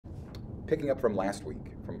picking up from last week,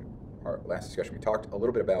 from our last discussion, we talked a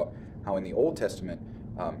little bit about how in the Old Testament,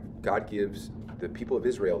 God gives the people of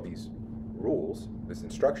Israel these rules, these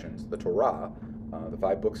instructions, the Torah, the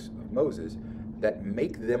 5 books of Moses, that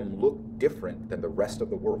make them look different than the rest of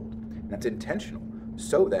the world. And that's intentional,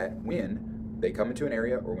 so that when they come into an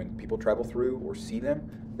area or when people travel through or see them,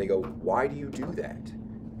 they go, why do you do that?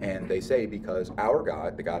 And they say, because our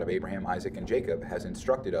God, the God of Abraham, Isaac, and Jacob, has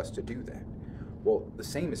instructed us to do that. Well, the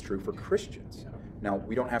same is true for Christians. Now,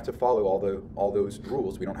 we don't have to follow all those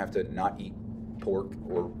rules. We don't have to not eat pork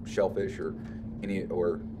or shellfish or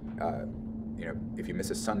if you miss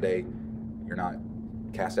a Sunday, you're not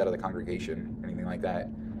cast out of the congregation, anything like that.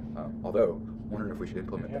 Although, wondering if we should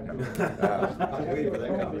implement that. No. I'm waiting for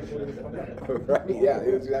that conversation. Right? Yeah,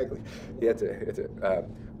 exactly. Yeah,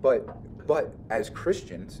 but as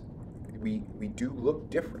Christians, we do look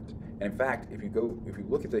different. And in fact, if you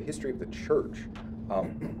look at the history of the church,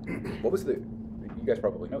 you guys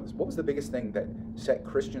probably know this, what was the biggest thing that set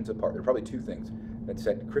Christians apart? There are probably 2 things that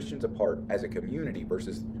set Christians apart as a community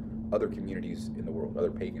versus other communities in the world, other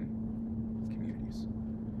pagan communities.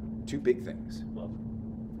 2 big things. Well,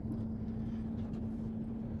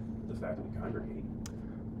 the fact that we congregate.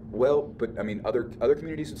 Well, but I mean, other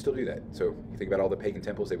communities would still do that. So you think about all the pagan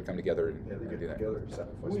temples; they would come together and they do that. together,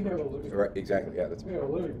 sacrifice. We have a living. Right? Exactly. Yeah. We have a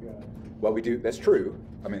living God. Well, we do. That's true.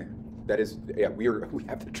 I mean, that is. Yeah. We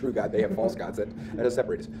have the true God. They have false gods. That does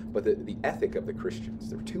separate us. But the ethic of the Christians.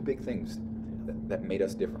 There were 2 big things that made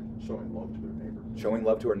us different. Showing love to their neighbor. Showing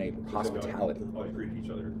love to our neighbor. Hospitality. Always greet each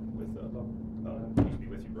other with peace be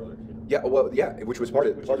with you, brother. You know? Yeah, well, yeah, which was part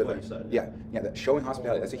of Which is that. what he said. Yeah, that showing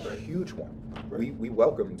hospitality. That's a huge one. Right. We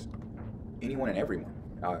welcomed anyone and everyone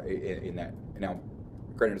in that. Now,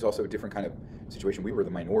 granted, it's also a different kind of situation. We were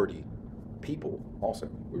the minority people. Also,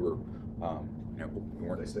 we were, we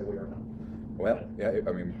weren't. They say we are now. Well, yeah,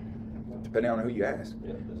 I mean, depending on who you ask,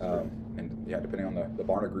 Yeah, that's true. depending on the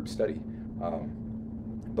Barna Group study.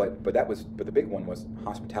 But the big one was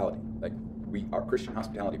hospitality. Like our Christian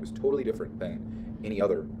hospitality was totally different than any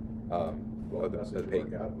other. Well, the message of our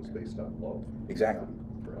God was based on love. Exactly.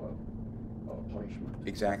 For punishment.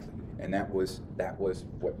 Exactly, and that was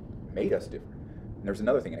what made us different. And there's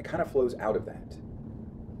another thing, and it kind of flows out of that.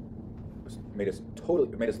 It made us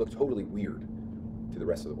look totally weird to the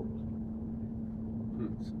rest of the world.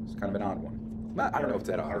 It's kind of an odd one. I don't know if it's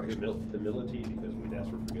that odd. Our humility, because we'd ask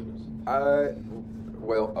for forgiveness. I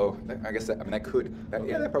guess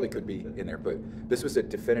that probably could be in there. But this was a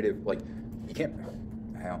definitive, like, you can't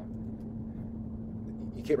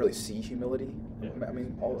really see humility. Yeah. I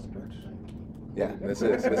mean, all of it. Yeah, this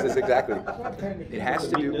is exactly. It has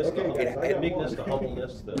to do. Meekness, the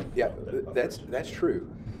humbleness. Yeah, that's true.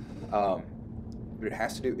 But it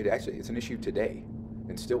has to do. It's an issue today,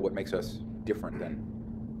 and still what makes us different than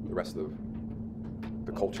the rest of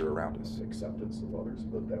the culture around us. Acceptance of others,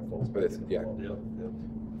 but that falls But back it's- into yeah. love.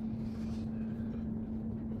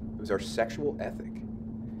 It was our sexual ethic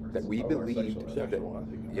that we believed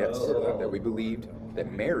that we believed that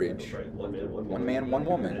marriage, Right. one man, one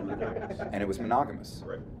woman, and it was monogamous.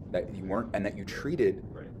 Right. That you weren't, and that you treated,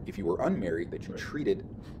 Right. if you were unmarried, that you Right. treated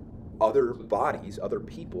other bodies, other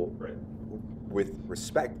people, Right. with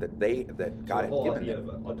respect that God The whole had given idea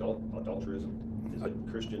them. of adulterism is a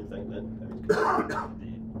Christian thing then? I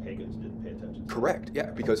mean, the pagans didn't pay attention. Correct.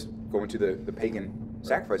 Yeah, because going to the pagan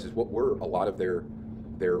sacrifices, what were a lot of their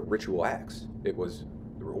ritual acts? There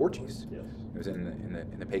were orgies. Yes. It was in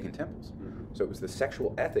the pagan temples. Mhm. So it was the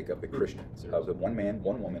sexual ethic of the Christians, of the one man,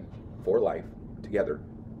 one woman, for life, together.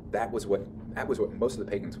 That was what most of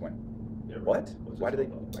the pagans went. Yeah, right. What? What's Why this do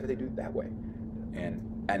they all about? do it that way? And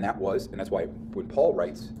that's why when Paul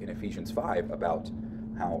writes in Ephesians 5 about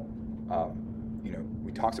how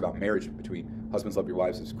he talks about marriage between husbands love your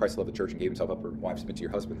wives as Christ loved the church and gave himself up for wives, submit to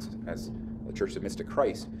your husbands as the church submits to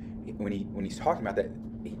Christ. When he's talking about that,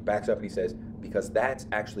 he backs up and he says, because that's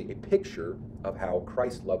actually a picture of how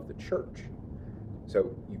Christ loved the church.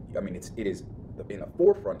 So it is in the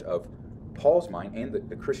forefront of Paul's mind and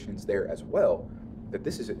the Christians there as well, that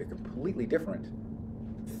this is a completely different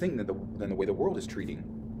thing than the way the world is treating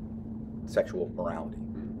sexual morality.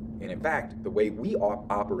 And in fact, the way we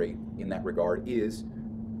operate in that regard is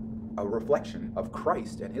a reflection of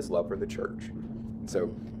Christ and his love for the church. And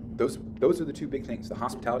so those are the 2 big things: the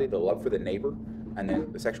hospitality, the love for the neighbor, and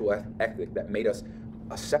then the sexual ethic that made us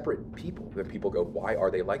a separate people. That people go, why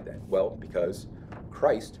are they like that? Well, because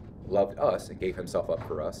Christ loved us and gave himself up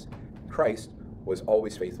for us. Christ is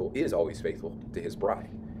always faithful to his bride.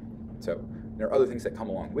 So there are other things that come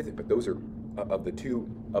along with it, but those are of the 2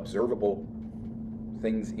 observable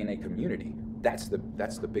things in a community. That's the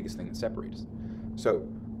biggest thing that separates us. So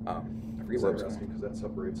I forget It's where I was interesting going. because that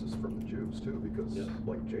separates us from the Jews too, because Yeah.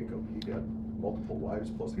 like Jacob, he had multiple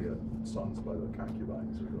wives, plus he had sons by the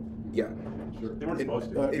concubines. Yeah. Sure. They weren't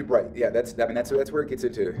supposed to. Right. Yeah. That's where it gets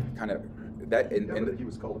into kind of that. Yeah, but he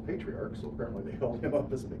was called a patriarch, so apparently they held him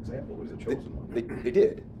up as an example. He was a chosen one. They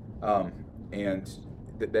did, and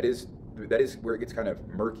that is where it gets kind of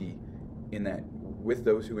murky, in that with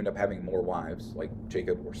those who end up having more wives, like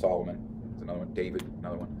Jacob or Solomon, is another one, David,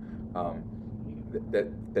 another one,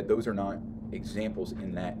 that those are not examples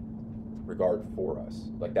in that regard for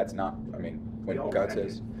us. Like that's not. I mean, when God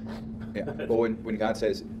says, yeah, but when God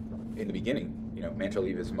says in the beginning, man shall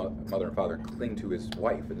leave his mother and father and cling to his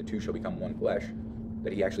wife, and the two shall become one flesh,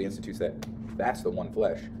 that he actually institutes that's the one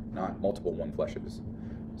flesh, not multiple one fleshes.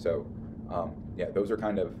 So, yeah, those are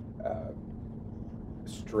kind of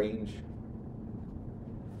strange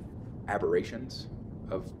aberrations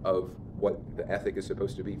of what the ethic is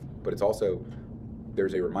supposed to be. But it's also,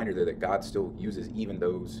 there's a reminder there that God still uses even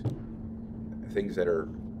those things that are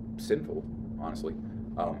sinful, honestly,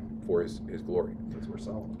 for his glory. That's where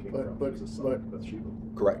Solomon came But- from. but- He was a son but- of Bathsheba.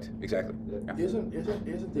 Correct, exactly. Yeah.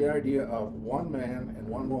 Isn't the idea of one man and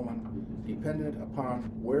one woman dependent upon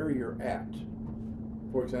where you're at?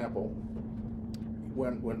 For example,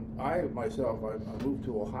 when I myself I moved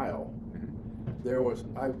to Ohio,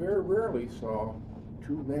 I very rarely saw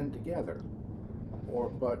two men together,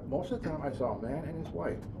 but most of the time I saw a man and his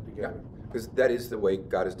wife Yeah, together. because that is the way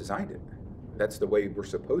God has designed it. That's the way we're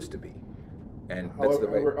supposed to be, and that's the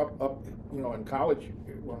way. However, up in college,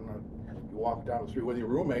 when you walk down the street with your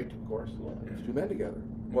roommate, of course, it's two men together.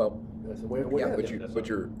 Well, That's the way it yeah,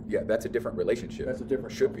 is. that's a different relationship. That's a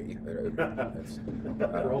different- Should be. That's,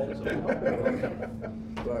 We're all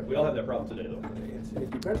But We all have that problem today, though. it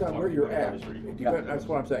depends on where you're at. That's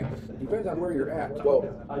what I'm saying. It depends on where you're at. well,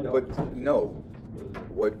 I know. but no.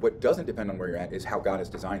 What doesn't depend on where you're at is how God has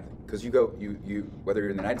designed it. Because you whether you're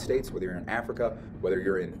in the United States, whether you're in Africa, whether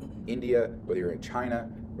you're in India, whether you're in China,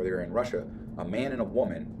 whether you're in Russia, a man and a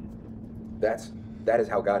woman, that is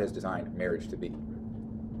how God has designed marriage to be,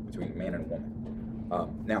 between a man and a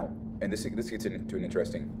woman. Now, and this gets into an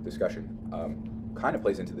interesting discussion. Kind of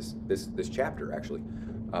plays into this chapter actually.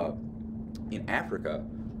 In Africa,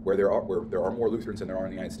 where there are more Lutherans than there are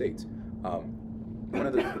in the United States, one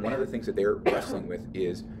of the things that they're wrestling with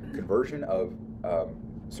is conversion of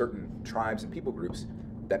certain tribes and people groups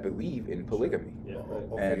that believe in polygamy. Yeah,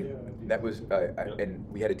 right. And that was, and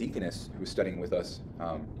we had a deaconess who was studying with us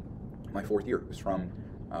my fourth year. It was from,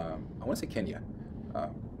 I want to say Kenya,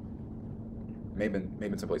 maybe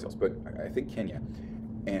someplace else, but I think Kenya.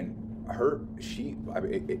 And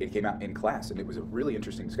it came out in class, and it was a really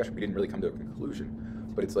interesting discussion. We didn't really come to a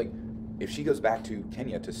conclusion, but it's like, if she goes back to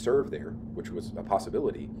Kenya to serve there, which was a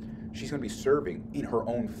possibility, she's going to be serving in her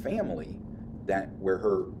own family where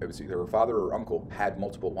it was either her father or uncle had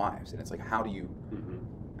multiple wives. And it's like, how do you,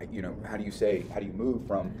 how do you move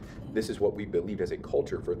from this is what we believed as a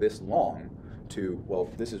culture for this long to, well,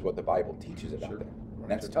 this is what the Bible teaches about that. And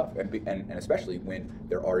that's tough, and especially when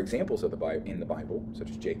there are examples of in the Bible,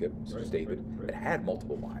 such as Jacob, such as David, that had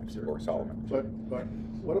multiple wives, or Solomon. But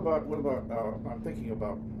what about I'm thinking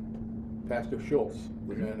about Pastor Schultz,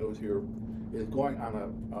 the man who's here, is going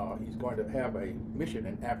on he's going to have a mission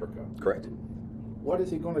in Africa. Correct. What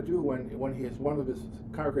is he going to do when one of his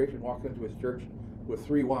congregation walks into his church with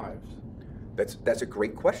 3 wives? That's a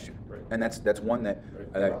great question, Right. and that's one that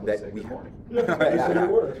Probably say that we good morning.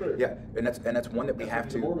 yeah, and that's one that we have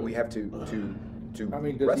to I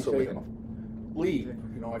mean, does wrestle he with. say, leave?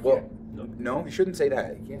 I Well, can't. no, you shouldn't say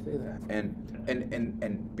that. You can't say that.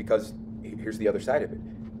 And because here's the other side of it.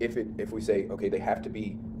 If we say, okay, they have to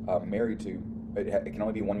be married to, it can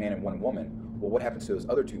only be one man and one woman. Well, what happens to those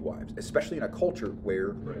other 2 wives? Especially in a culture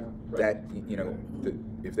where that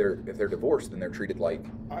if they're divorced, then they're treated like.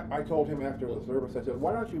 I told him after the service, I said,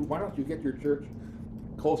 why don't you get your church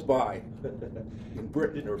close by in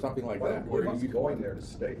Britain or something like that? Where he's going there to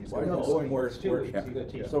stay. He's Why are going you to going where It's 2 weeks. You're gonna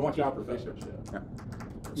teach so much teach opposition? professors, Yeah.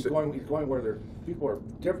 He's So- going where there's people are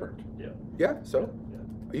different. Yeah. Yeah. So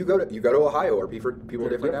Yeah. you go to Ohio, are people They're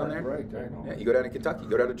different down there? Right, I know. Yeah. You go down to Kentucky. You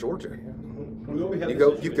go down to Georgia. We always have You this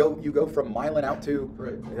go issue. you go from Milan out to.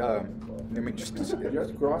 Right. I mean, just Just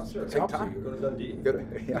cross the Take country. time. Go to Dundee. go to,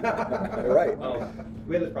 yeah. Right.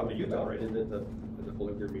 We had this problem in Utah, right? In the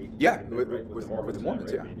polygamy. Yeah, right, with and the that,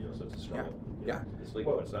 Mormons, right? yeah. I mean, so it's a struggle. Yeah. It's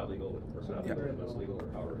legal, it's not legal, it's not Yeah. legal, it's legal, or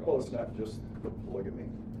however. Well, it's not just the polygamy.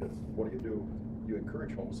 It's what do? You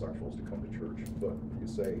encourage homosexuals to come to church, but you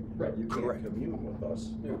say, Right. you can't Correct. commune with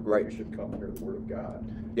us. Right. You should come hear the word of God.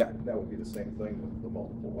 Yeah. That would be the same thing with the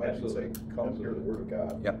multiple wives. You say, Absolutely. come hear the word of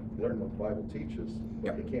God. Yep. learn what the Bible teaches, but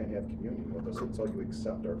Yeah. you can't have communion with us until you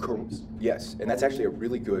accept our Correct. beliefs. Yes, and that's actually a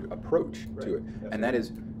really good approach to it. Right. And that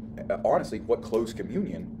is, honestly, what closed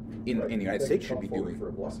communion in the United They States come should be forward doing. for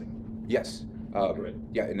a blessing. Yes. Right.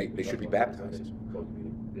 Yeah, and they should be baptized. Close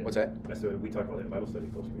communion. Yeah. What's that? I said we talked about that in Bible study,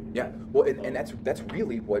 close communion. Yeah. Well, and that's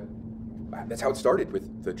really that's how it started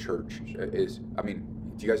with the church. Is, I mean,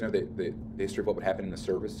 do you guys know the history of what would happen in the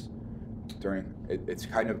service during? It's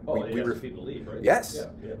kind of Oh, we yes, people leave, right? yes,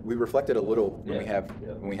 Yeah, yeah. we reflected a little when Yeah,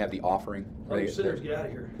 when we have the offering. Oh, you sinners, get out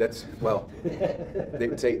of here. That's well. They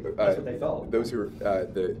would say That's what they felt. those who are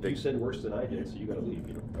You sinned worse than I did, so you got to leave.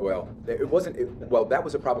 You know? well, it wasn't. Well, that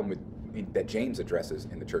was a problem that James addresses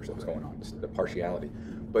in the church that was going on, just the partiality.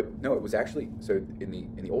 But no, it was actually so in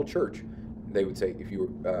the old church, they would say if you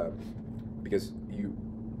were because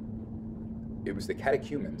it was the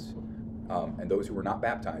catechumens and those who were not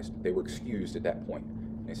baptized, they were excused at that point.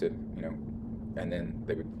 And they said, and then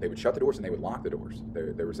they would shut the doors and they would lock the doors.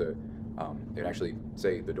 There was a they'd actually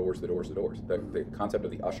say the doors. The concept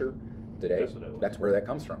of the usher today, That's what it was. that's where that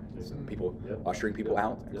comes from. It's Mhm. people Yep. ushering people Yep.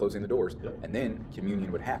 out and Yep. closing the doors, Yep. and then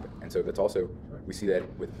communion would happen. And so that's also, we see that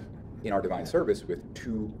in our divine service with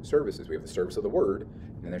two services. We have the service of the word,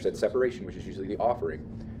 and then there's that separation, which is usually the offering,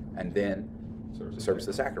 and then the service of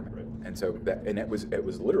the sacrament. Right. And so it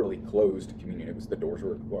was literally closed communion. It was the doors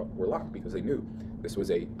were locked because they knew this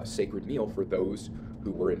was a sacred meal for those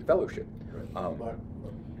who were in fellowship. Right. But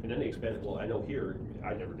And then they expanded. Well, I know here,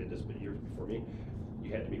 I never did this, but years before me, you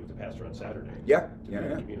had to meet with the pastor on Saturday. Yeah, To yeah,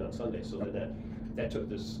 yeah. communion on Sunday. So then that took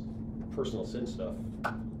this personal sin stuff,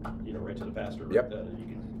 right to the pastor. Right Yep. then, and you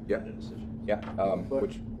could Yeah. make that decision. Yeah, But-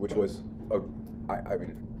 which was, I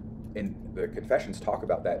mean, in the confessions talk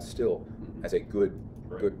about that still as a good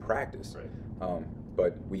Right. practice. Right.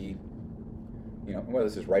 But we, whether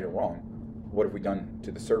this is right or wrong, what have we done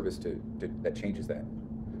to the service that changes that?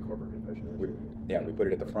 The corporate confession. We put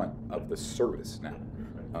it at the front of the service now,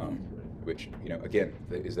 which again,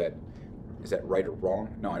 is that right or wrong?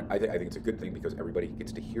 No, I think it's a good thing because everybody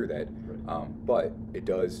gets to hear that. Right. But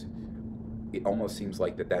it almost seems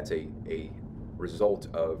like that's a result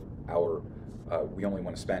of our we only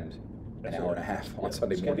want to spend an hour and a half on Yeah,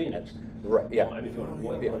 Sunday it's morning. convenience. Right? Yeah. Well, I mean, if you want to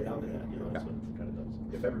boil Yeah. it down to that, that's what it kind of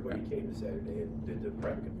does. If everybody came to Saturday and did the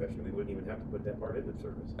private confession, we wouldn't even have to put that part in the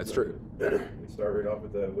service. That's true. We started off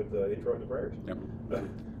with the intro and the prayers. Yep.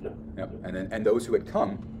 No. Yep. And those who had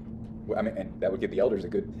come, and that would give the elders a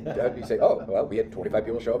good. You say, oh, well, we had 25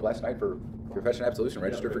 people show up last night for confession, absolution,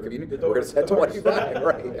 registered for communion. We're going to set 25,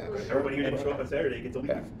 right? Yeah. Everybody who didn't show up on Saturday gets a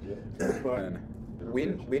leave. Yeah. but And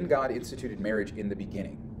when God instituted marriage in the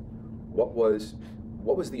beginning, what was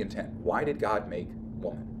the intent? Why did God make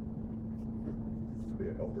woman? To be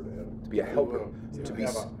a helper to Adam. To be a helper, to be.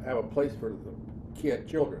 have a place for the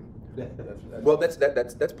children. That's- Well,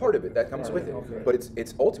 that's part of it. That comes with it. Okay. But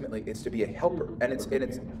it's ultimately to be a helper, and it's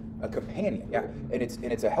a companion. Yeah, and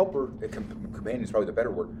it's a helper. Companion is probably the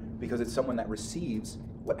better word because it's someone that receives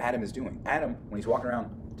what Adam is doing. Adam, when he's walking around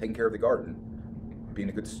taking care of the garden, being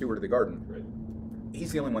a good steward of the garden, Right.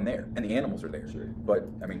 he's the only one there, and the animals are there. Sure. But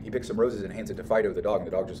I mean, he picks some roses and hands it to Fido, the dog, and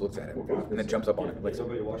the dog just looks at it and then jumps up on it. and Like licks it.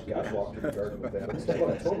 somebody watched the God walked in the garden with Adam.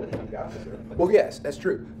 Well, totally, God was there. Well, yes, that's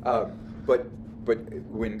true. But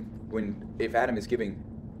if Adam is giving,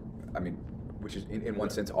 I mean, which is in one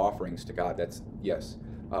sense offerings to God, that's yes.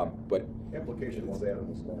 But Implication was Adam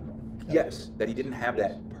was alone. yes, that he didn't have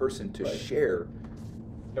that person to Right. share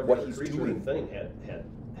Every what other he's creature doing. and thing had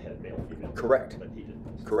male and female. Correct. But he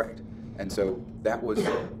didn't. Correct. And so that was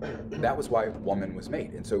why woman was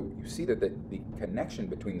made. And so you see that the connection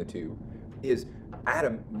between the two is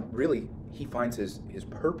Adam really, he finds his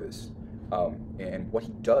purpose and what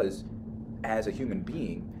he does as a human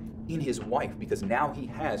being in his wife, because now he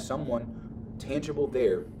has someone tangible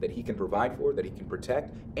there that he can provide for, that he can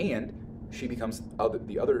protect, and she becomes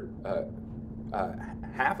the other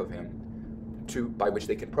half of him by which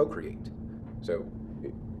they can procreate. So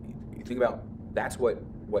you think about that's what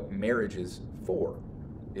marriage is for,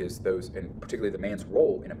 is those, and particularly the man's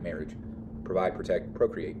role in a marriage: provide, protect,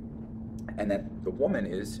 procreate, and that the woman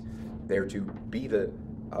is there to be the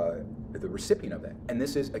recipient of that. And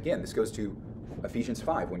this goes to Ephesians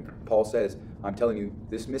 5 when Paul says, "I'm telling you,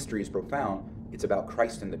 this mystery is profound. It's about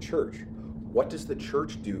Christ and the church." What does the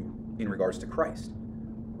church do in regards to Christ?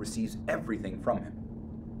 Receives everything from him.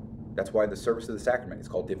 That's why the service of the sacrament is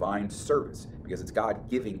called divine service, because it's God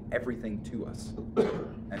giving everything to us.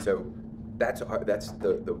 And so that's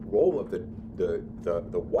the role of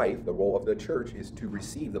the wife. The role of the church is to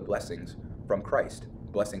receive the blessings from Christ,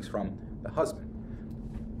 blessings from the husband.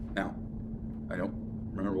 Now, I don't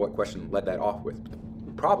remember what question led that off with.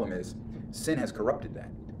 The problem is sin has corrupted that,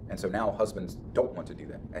 And so now husbands don't want to do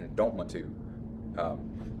that and don't want to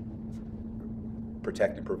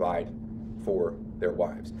protect and provide for their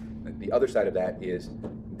wives. The other side of that is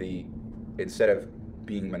instead of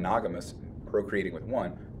being monogamous, procreating with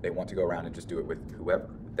one, they want to go around and just do it with whoever.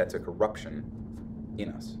 That's a corruption in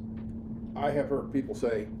us. I have heard people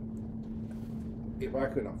say, if I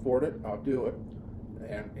can afford it, I'll do it,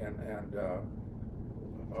 and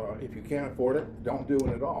if you can't afford it, don't do it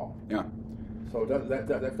at all. Yeah. So that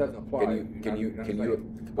doesn't apply. Can you I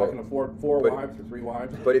can afford 4 wives or 3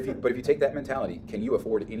 wives. But if you take that mentality, can you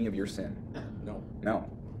afford any of your sin? No. No.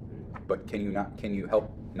 But can you not? Can you help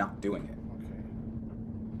not doing it? Okay.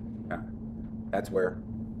 Yeah. That's where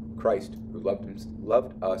Christ, who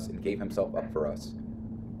loved us and gave himself up for us,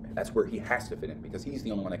 that's where he has to fit in, because he's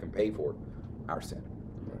the only one that can pay for our sin.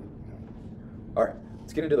 All right,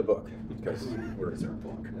 let's get into the book, because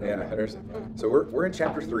so we're in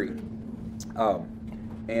chapter 3,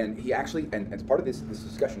 and he actually, and as part of this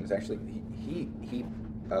discussion is actually he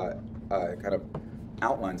kind of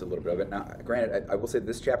outlines a little bit of it. Now, granted, I will say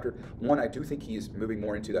this chapter 1, I do think he's moving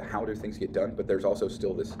more into the how do things get done, but there's also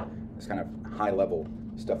still this kind of high level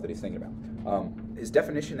stuff that he's thinking about. His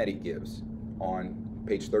definition that he gives on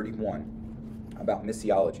page 31 about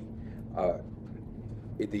missiology. I'll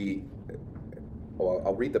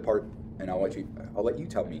read the part, and I'll let you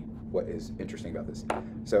tell me what is interesting about this.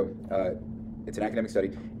 So it's an academic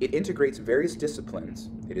study. It integrates various disciplines.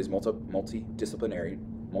 It is multidisciplinary,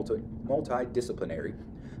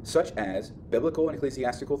 such as biblical and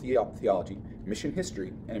ecclesiastical theology, mission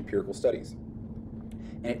history, and empirical studies.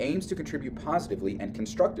 And it aims to contribute positively and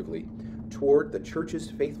constructively toward the church's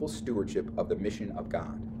faithful stewardship of the mission of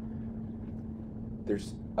God.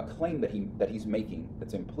 There's a claim that he's making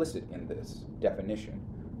that's implicit in this definition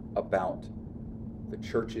about the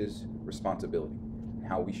church's responsibility and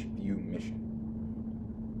how we should view mission.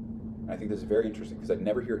 And I think this is very interesting because I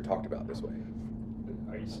never hear it talked about this way.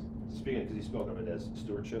 Are you speaking because he spoke of it as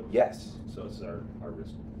stewardship? Yes. So it's our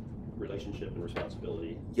relationship and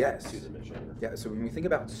responsibility Yes. to the mission. Yeah, so when we think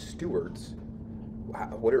about stewards,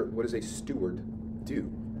 what does a steward do?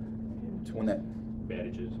 It's one that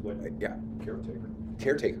Manages what? yeah,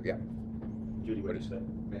 caretaker, yeah. Judy, what did you say?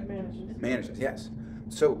 Manages, yes.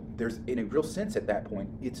 So there's, in a real sense at that point,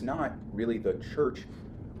 it's not really the church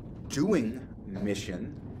doing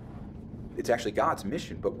mission. It's actually God's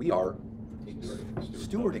mission, but we are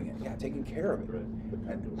stewarding it, yeah, taking care of it.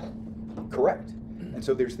 And, correct. And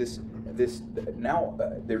so there's there's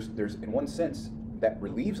in one sense that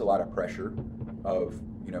relieves a lot of pressure of,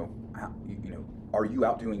 are you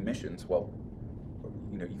out doing missions? Well,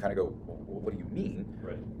 you kind of go, well, what do you mean?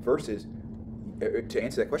 Right. Versus, to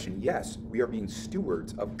answer that question, yes, we are being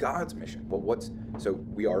stewards of God's mission. Well, so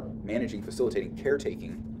we are managing, facilitating,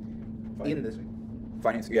 caretaking in this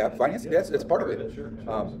finance. Yeah, finance. Yes, it's part of it. Sure.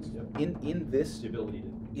 In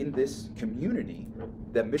this community,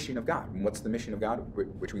 the mission of God. And what's the mission of God,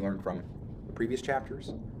 which we learned from the previous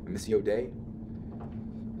chapters? The Missio Dei.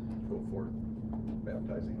 Go forth,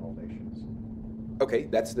 baptizing all nations. Okay,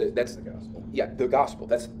 that's the gospel. Yeah, the gospel.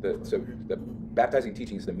 So the baptizing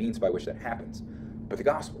teaching is the means by which that happens. But the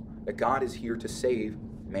gospel, that God is here to save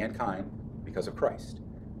mankind because of Christ.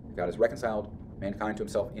 God has reconciled mankind to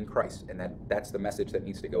himself in Christ, and that's the message that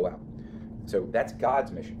needs to go out. So that's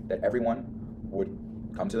God's mission, that everyone would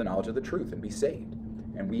come to the knowledge of the truth and be saved.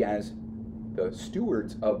 And we as the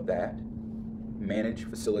stewards of that manage,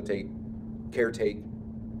 facilitate, caretake,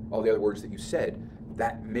 all the other words that you said,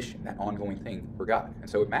 that mission, that ongoing thing for God. And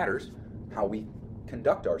so it matters how we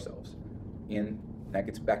conduct ourselves that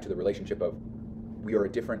gets back to the relationship of we are a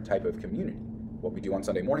different type of community. What we do on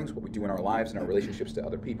Sunday mornings, what we do in our lives and our relationships to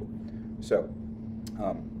other people. So,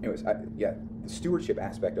 anyways, the stewardship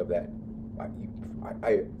aspect of that,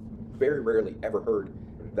 I very rarely ever heard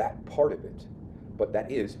that part of it, but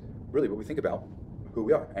that is really what we think about who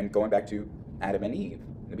we are. And going back to Adam and Eve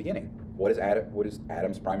in the beginning, what is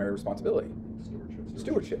Adam's primary responsibility?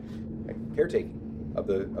 Stewardship, okay, caretaking of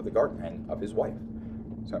the garden and of his wife.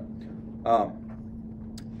 So,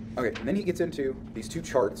 okay, and then he gets into these 2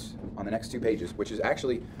 charts on the next 2 pages, which is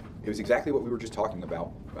actually, it was exactly what we were just talking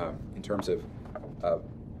about in terms of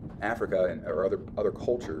Africa or other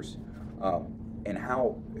cultures, and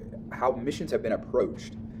how missions have been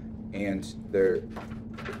approached. And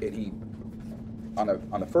he on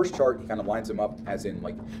the first chart he kind of lines them up as in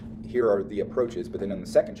like, here are the approaches, but then on the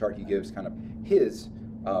second chart he gives kind of his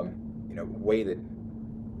way that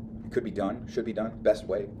it could be done, should be done, best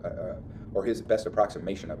way, or his best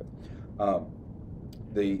approximation of it.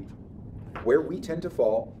 Where we tend to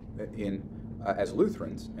fall in as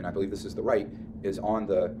Lutherans, and I believe this is the right, is on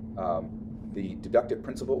the the deductive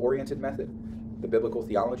principle-oriented method, the biblical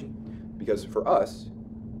theology, because for us,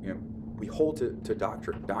 we hold to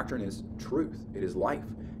doctrine. Doctrine is truth. It is life.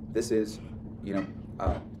 This is,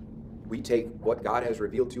 we take what God has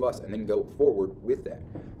revealed to us and then go forward with that.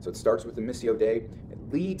 So it starts with the Missio Dei. It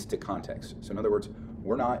leads to context. So in other words,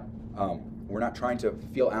 we're not trying to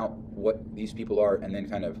feel out what these people are and then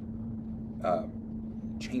kind of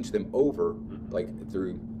change them over, like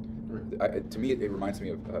through. To me, it reminds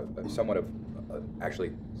me of somewhat of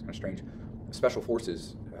actually, it's kind of strange. Special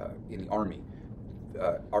forces in the Army.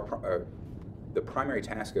 The primary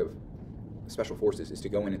task of special forces is to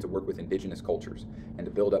go in and to work with indigenous cultures and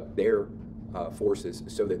to build up their forces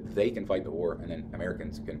so that they can fight the war and then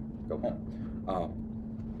Americans can go home.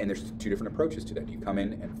 And there's two different approaches to that. You come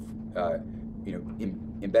in and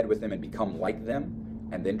embed with them and become like them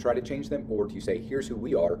and then try to change them, or do you say, here's who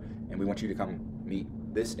we are and we want you to come meet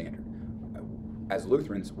this standard? As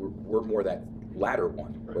Lutherans, we're more that latter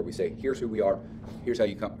one, where we say, here's who we are, here's how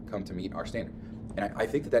you come to meet our standard. And I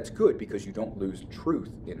think that's good because you don't lose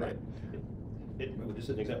truth in that. Just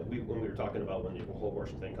an example, when we were talking about when the whole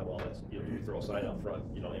abortion thing come on, you throw a sign out front,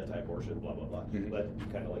 anti-abortion, blah, blah, blah. Mm-hmm. But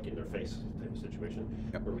kind of like in their face type of situation,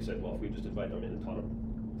 Yep. where we said, well, if we just invite them in and taught them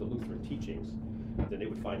the Lutheran teachings, then they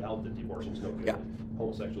would find out that the abortion's no good, Yeah.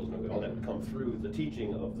 homosexuals no good, all that would come through the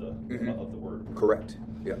teaching of the of the word. Correct.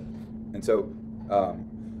 Yeah. And so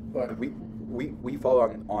But we fall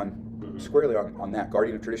on squarely on that,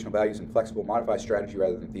 guardian of traditional values and flexible, modified strategy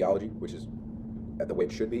rather than theology, which is the way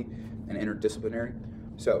it should be, and interdisciplinary.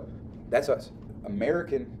 So that's us.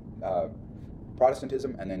 American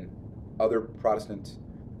Protestantism, and then other Protestant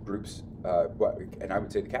groups, and I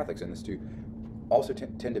would say the Catholics in this too, also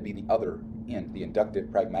tend to be the other end, the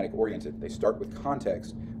inductive, pragmatic oriented. They start with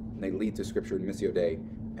context, and they lead to Scripture and Missio Dei,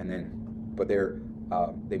 and then, but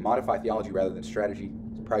they modify theology rather than strategy.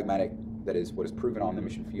 It's pragmatic. That is, what is proven on the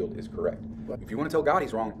mission field is correct. If you want to tell God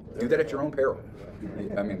He's wrong, do that at your own peril.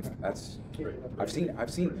 I mean, that's.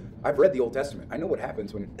 I've read the Old Testament. I know what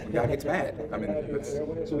happens when God gets mad. I mean,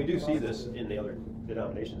 So we do see this in the other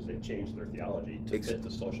denominations. They've changed their theology to fit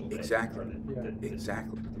the social day. Exactly. Or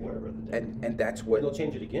Exactly. whatever the day. And that's what. And they'll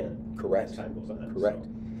change it again. Correct. As time goes on. Correct.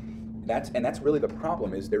 So. That's really the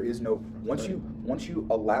problem. Is there is no once you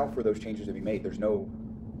allow for those changes to be made, there's no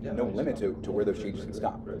limit to where those changes can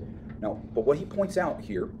stop. Now, but what he points out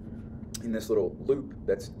here in this little loop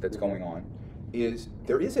that's going on is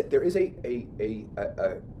there is an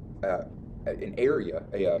area,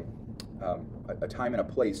 a time and a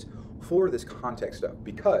place for this context stuff,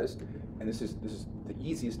 because, and this is the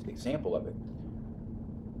easiest example of it.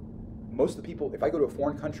 Most of the people, if I go to a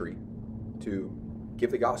foreign country to give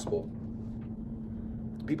the gospel,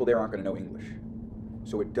 the people there aren't going to know English.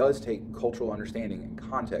 So it does take cultural understanding and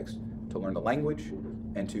context to learn the language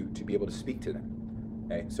and to be able to speak to them.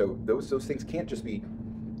 Okay? So those things can't just be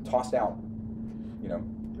tossed out.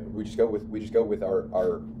 We just go with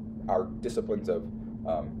our disciplines of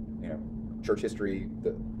church history,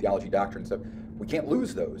 the theology, doctrine stuff. We can't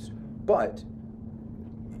lose those, but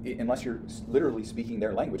unless you're literally speaking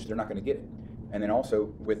their language, they're not going to get it. And then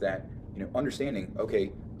also with that, understanding,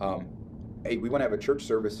 okay, hey, we want to have a church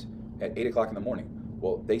service at 8 o'clock in the morning.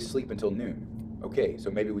 Well, they sleep until noon. Okay, so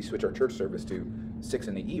maybe we switch our church service to 6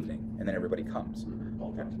 in the evening, and then everybody comes.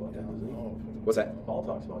 Paul talks about that, doesn't he? What's that? Paul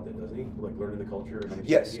talks about that, doesn't he? Like learning the culture and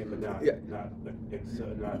Yes. but not, Yeah.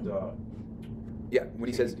 Yeah, when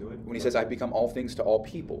he says I've become all things to all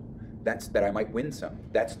people, that's that I might win some.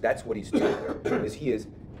 That's what he's doing there. Is he is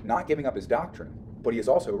not giving up his doctrine, but he is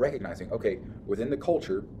also recognizing, okay, within the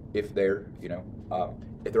culture, if they're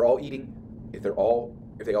if they're all eating, if they all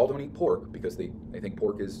don't eat pork because they think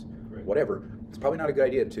pork is whatever, it's probably not a good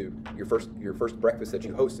idea to your first breakfast that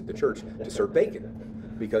you host at the church to serve bacon,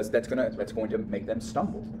 because that's going to make them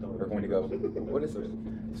stumble. They're going to go, what is this?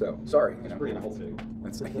 So sorry,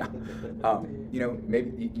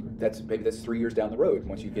 maybe that's 3 years down the road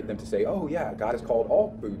once you get them to say, oh yeah, God has called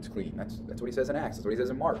all foods clean. That's what he says in Acts. That's what he says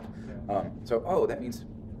in Mark. So that means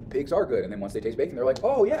pigs are good. And then once they taste bacon, they're like,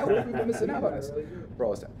 oh yeah, we've been missing out on this for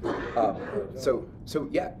all this time. So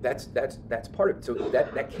yeah, that's part of it. So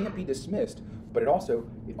that can't be dismissed, but it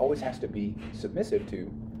always has to be submissive to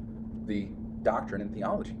the doctrine and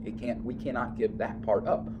theology. We cannot give that part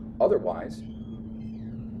up. Otherwise,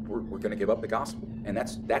 we're going to give up the gospel. And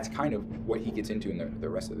that's kind of what he gets into in the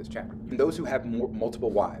rest of this chapter. And those who have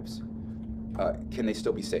multiple wives, can they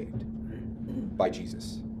still be saved by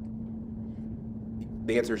Jesus?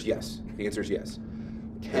 The answer is yes. The answer is yes.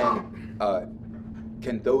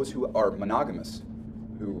 Can those who are monogamous,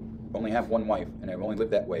 who only have one wife and have only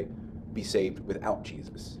lived that way, be saved without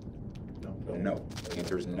Jesus? No. The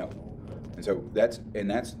answer is no. And so that's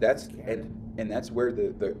where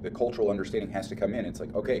the cultural understanding has to come in. It's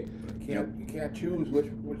like, okay, You can't choose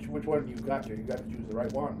which one you've got to. You've got to choose the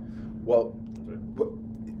right one. well,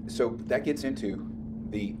 so that gets into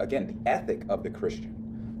the ethic of the Christian.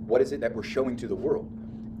 What is it that we're showing to the world?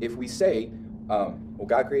 If we say, well,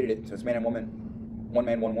 God created it, so it's man and woman, one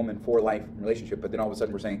man, one woman for life relationship, but then all of a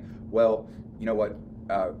sudden we're saying, well, you know what?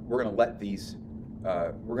 We're going to let these,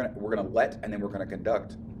 we're going to let, and then we're going to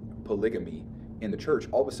conduct polygamy in the church.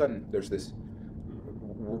 All of a sudden, there's this.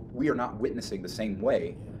 We are not witnessing the same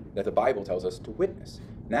way that the Bible tells us to witness,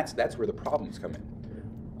 and that's where the problems come in.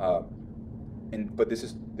 But this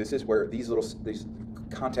is where these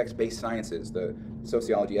context-based sciences, the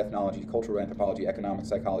sociology, ethnology, cultural anthropology, economics,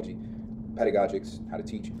 psychology, pedagogics, how to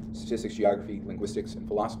teach, statistics, geography, linguistics, and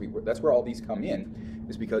philosophy, that's where all these come in,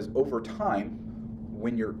 is because over time,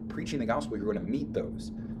 when you're preaching the gospel, you're going to meet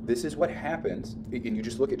those. This is what happens, and you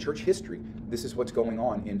just look at church history. This is what's going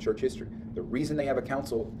on in church history. The reason they have the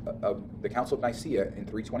Council of Nicaea in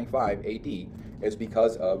 325 AD is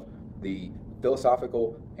because of the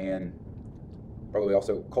philosophical and probably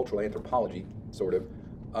also cultural anthropology, sort of,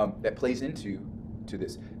 that plays into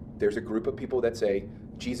this. There's a group of people that say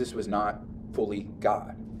Jesus was not fully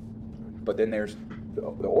God. But then there's the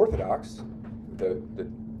Orthodox, the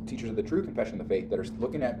teachers of the true confession of the faith, that are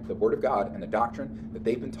looking at the Word of God and the doctrine that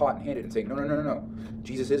they've been taught and handed and saying, no,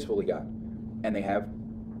 Jesus is fully God. And they have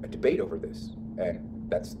a debate over this. And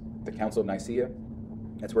that's the Council of Nicaea.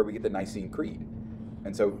 That's where we get the Nicene Creed.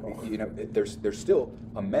 And so, there's still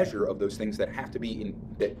a measure of those things that have to be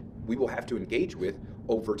that we will have to engage with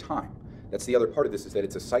over time. That's the other part of this, is that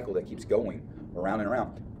it's a cycle that keeps going around and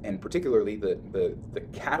around. And particularly the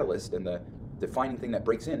catalyst and the defining thing that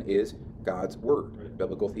breaks in is God's Word,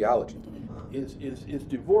 biblical theology. Is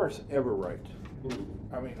divorce ever right?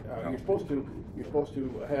 I mean, you're supposed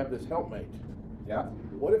to have this helpmate. Yeah.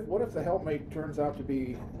 What if the helpmate turns out to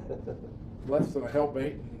be less than a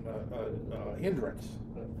helpmate and a hindrance?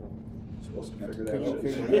 Supposed to figure that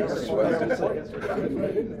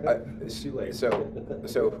out.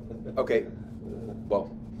 So okay,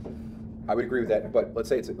 well, I would agree with that. But let's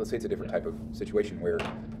say it's a different type of situation where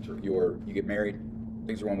you get married,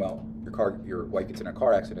 things are going well. Your wife gets in a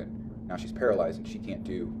car accident. Now she's paralyzed and she can't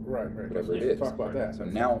do whatever it is. Talk about that. So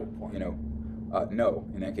now, no.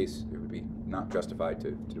 In that case, it would be not justified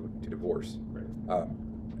to divorce.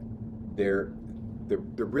 There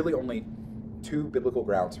are really only two biblical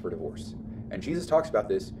grounds for divorce, and Jesus talks about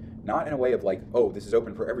this not in a way of like, oh, this is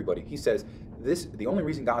open for everybody. He says the only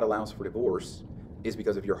reason God allows for divorce is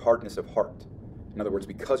because of your hardness of heart. In other words,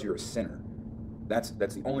 because you're a sinner. That's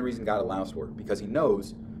the only reason God allows for it, because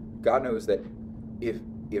God knows that if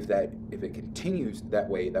it continues that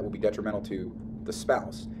way, that will be detrimental to the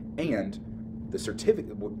spouse. And the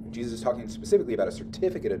certificate, Jesus is talking specifically about a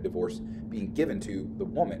certificate of divorce being given to the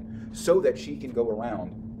woman so that she can go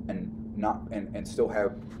around and still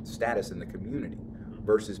have status in the community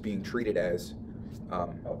versus being treated as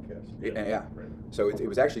outcast. Yeah. So it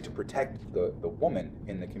was actually to protect the woman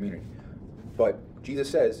in the community. But Jesus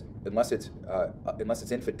says, unless it's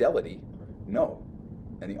infidelity, no.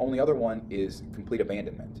 And the only other one is complete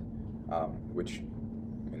abandonment, which,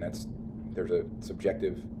 there's a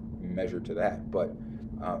subjective measure to that. But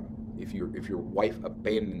if your wife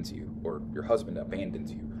abandons you or your husband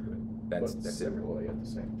abandons you, that's similarly at the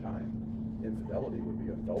same time, infidelity would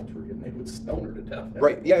be adultery, and they would stone her to death.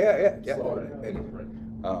 Right? Yeah.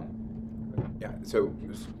 So,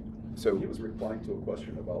 So he was replying to a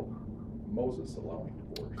question about Moses allowing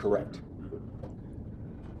divorce.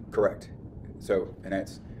 Correct. So, and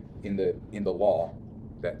that's in the law,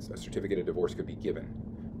 that a certificate of divorce could be given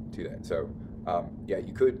to that. So,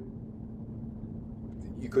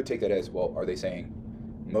 you could take that as, well, are they saying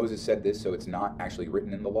Moses said this, so it's not actually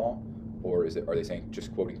written in the law, or are they saying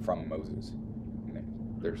just quoting from Moses?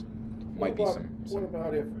 Might be some. What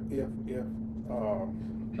about if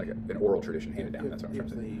like an oral tradition handed down? That's what I'm trying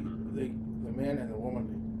to say. The man and the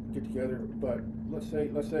woman get together, but let's say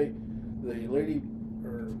the lady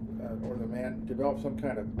or the man develops some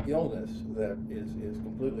kind of illness that is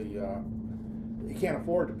completely he can't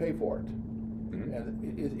afford to pay for it. Mm-hmm.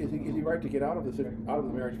 And is he right to get out of the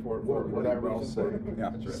marriage for that reason?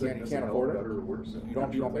 Yeah. He can't afford it. You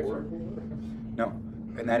don't think so? No,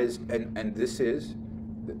 and that is and this is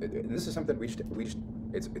something we just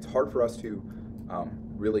it's hard for us to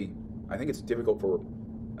really. I think it's difficult for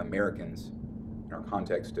Americans in our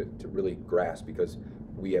context to really grasp, because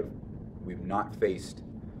we've not faced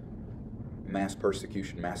mass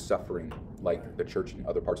persecution, mass suffering like the church in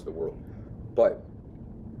other parts of the world. But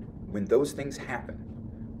when those things happen,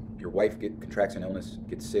 your wife contracts an illness,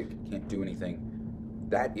 gets sick, can't do anything,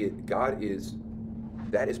 that is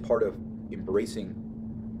part of embracing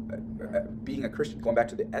being a Christian, going back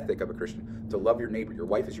to the ethic of a Christian, to love your neighbor. Your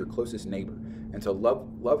wife is your closest neighbor, and to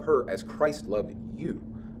love her as Christ loved you,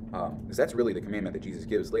 because that's really the commandment that Jesus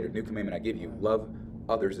gives later. New commandment I give you: love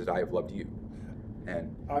others as I have loved you.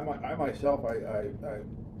 And I myself, I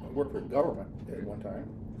worked for government at one time,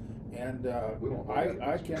 and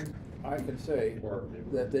I can say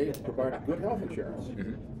that they provided good health insurance.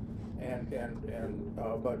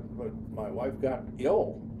 But my wife got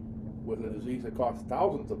ill with a disease that cost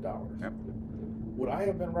thousands of dollars. Yep. Would I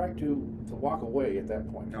have been right to walk away at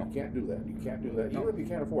that point? No. You can't do that. You can't do that, No. even if you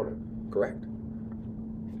can't afford it. correct.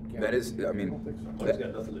 You can't- That is, I mean, don't think so. Well, it's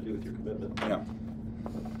got nothing to do with your commitment. No.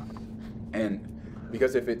 And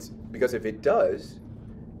because if it does,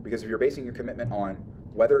 because if you're basing your commitment on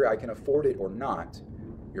whether I can afford it or not,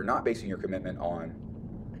 you're not basing your commitment on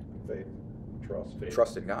Faith, trust. Faith.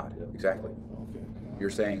 trust in God. Yep. Exactly. Okay. You're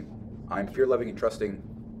saying I'm fear loving and trusting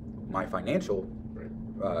my financial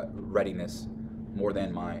readiness more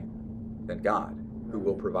than God, who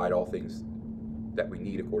will provide all things that we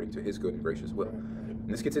need according to His good and gracious will. And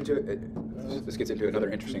this gets into another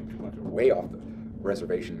interesting, way off the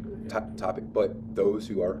reservation topic, but those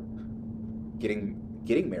who are getting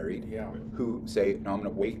married, Yeah. who say, no, I'm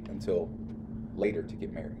going to wait until later to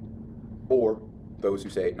get married, or those who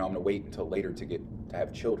say, no, I'm going to wait until later to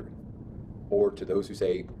have children, or to those who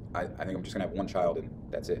say, I think I'm just going to have one child and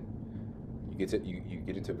that's it. You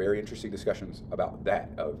get into very interesting discussions about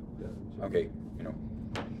that. Of okay,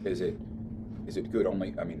 is it good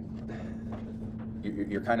only? I mean,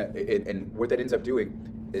 you're kind of, and what that ends up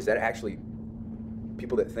doing is that actually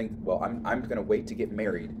people that think, well, I'm going to wait to get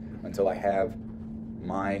married until I have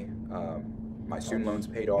my my student loans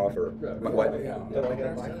paid off, or my, what? Yeah.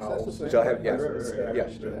 That's the same. So I have, yeah,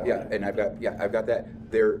 Right. yeah, and I've got that.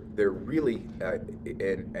 They're really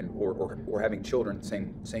or having children,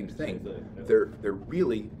 same thing. Yeah. They're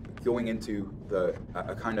really going into the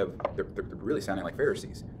a kind of they're really sounding like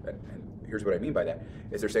Pharisees. And here's what I mean by that: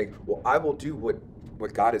 is they're saying, well, I will do what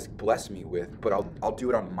God has blessed me with, but I'll do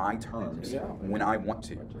it on my terms when I want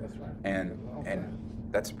to. That's right. And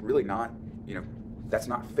that's really not, that's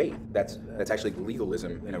not faith. That's actually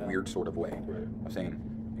legalism in a weird sort of way. Right. Of saying,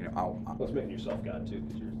 Well, it's making yourself God too,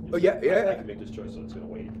 because you're. Oh, yeah, yeah. I can make this choice, so it's going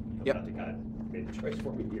to wait. Yep. Not that God made the choice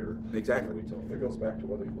for me here. Exactly. It goes back to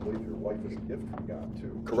whether you believe your wife is a gift from God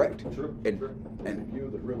too. Correct. True. Is it And you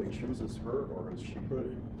that really chooses her, or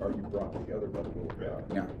are you brought together by the will of God?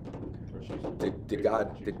 yeah. Or she's- Did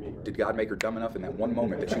God make her dumb enough in that one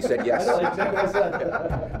moment that she said yes? I know exactly what I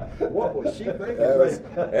said. What was she thinking?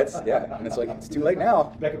 And it's like, it's too late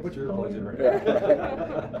now. Becca, put your earplugs in right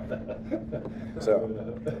now. So,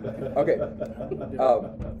 okay.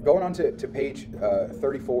 Going on to page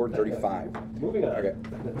 34 and 35. Moving on. Okay.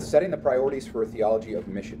 Setting the priorities for a theology of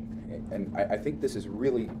mission. And I think this is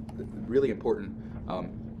really, really important.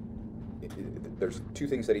 There's two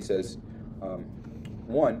things that he says.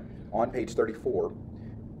 One, on page 34,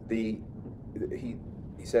 he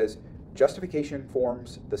says, justification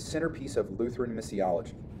forms the centerpiece of Lutheran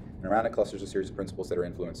missiology, and around it clusters a series of principles that are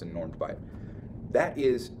influenced and normed by it. That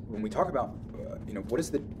is, when we talk about, what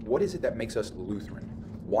is it that makes us Lutheran?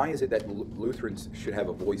 Why is it that Lutherans should have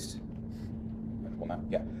a voice? Well, not,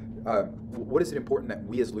 yeah. What is it important that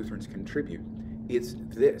we as Lutherans contribute? It's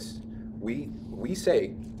this. We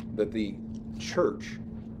say that the church,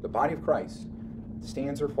 the body of Christ,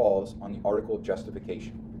 stands or falls on the article of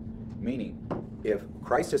justification. Meaning, if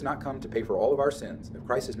Christ has not come to pay for all of our sins, if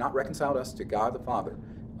Christ has not reconciled us to God the Father,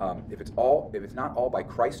 if it's not all by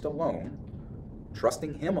Christ alone,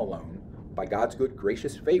 trusting Him alone, by God's good,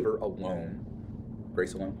 gracious favor alone,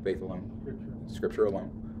 grace alone, faith alone, Scripture alone,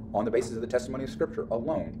 on the basis of the testimony of Scripture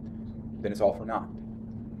alone, then it's all for naught.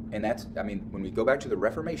 And that's, when we go back to the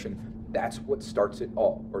Reformation, that's what starts it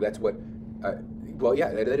all, or that's what,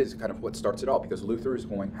 that is kind of what starts it all, because Luther is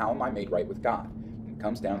going, how am I made right with God? And it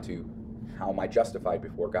comes down to, how am I justified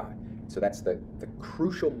before God? So that's the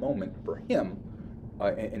crucial moment for him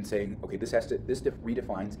in saying, okay, this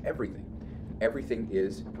redefines everything. Everything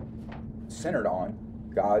is centered on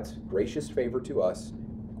God's gracious favor to us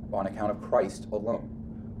on account of Christ alone.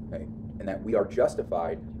 Okay? And that we are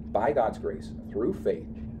justified by God's grace through faith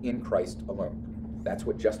in Christ alone. That's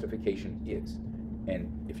what justification is.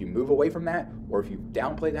 And if you move away from that, or if you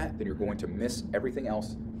downplay that, then you're going to miss everything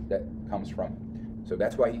else that comes from it. So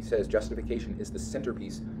that's why he says justification is the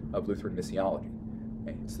centerpiece of Lutheran missiology.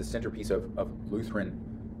 Okay? It's the centerpiece of Lutheran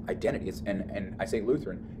identity. And I say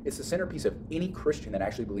Lutheran, it's the centerpiece of any Christian that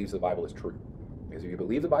actually believes the Bible is true. Because if you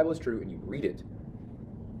believe the Bible is true and you read it,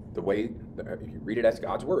 the way if you read it as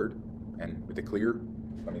God's word, and with the clear,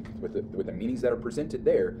 with the meanings that are presented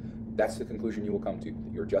there, that's the conclusion you will come to.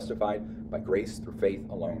 You're justified by grace through faith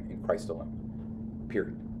alone in Christ alone.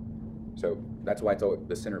 Period. So that's why it's all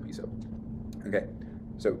the centerpiece of it. Okay.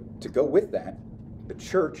 So to go with that, the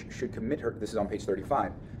church should commit her. This is on page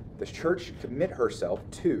 35. The church should commit herself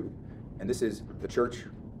to, and this is the church,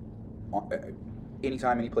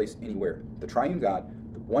 anytime, any place, anywhere. The triune God,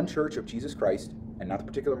 the one church of Jesus Christ, and not the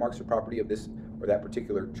particular marks or property of this or that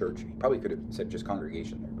particular church. He probably could have said just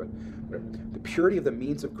congregation there, but whatever. The purity of the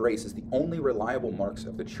means of grace is the only reliable marks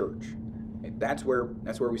of the church. And that's where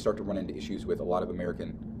we start to run into issues with a lot of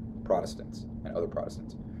American Protestants and other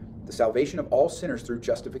Protestants. The salvation of all sinners through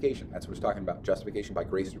justification. That's what it's talking about. Justification by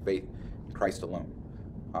grace through faith in Christ alone,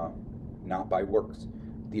 not by works.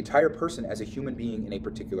 The entire person as a human being in a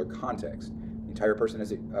particular context. The entire person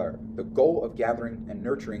as the goal of gathering and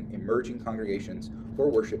nurturing emerging congregations for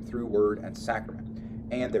worship through word and sacrament,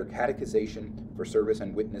 and their catechization for service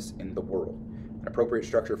and witness in the world. An appropriate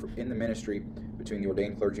structure in the ministry between the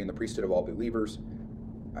ordained clergy and the priesthood of all believers.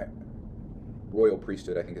 Royal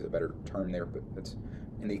priesthood, I think, is a better term there, but that's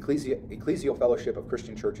in the ecclesial fellowship of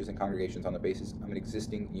Christian churches and congregations on the basis of an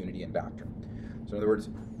existing unity in doctrine. So in other words,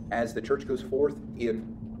 as the church goes forth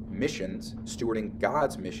in missions, stewarding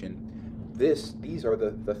God's mission, these are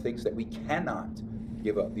the things that we cannot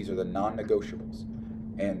give up. These are the non-negotiables.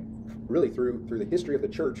 And really through the history of the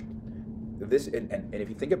church, this and if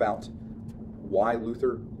you think about why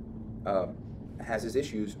Luther has his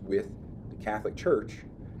issues with the Catholic Church,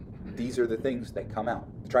 these are the things that come out.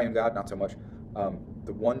 The triune God, not so much.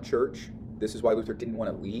 The one church, this is why Luther didn't want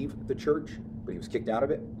to leave the church, but he was kicked out of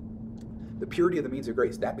it. The purity of the means of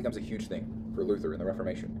grace, that becomes a huge thing for Luther in the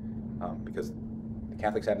Reformation, because the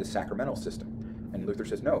Catholics have this sacramental system. And Luther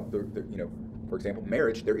says, no, for example,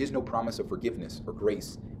 marriage, there is no promise of forgiveness or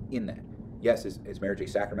grace in that. Yes, is marriage a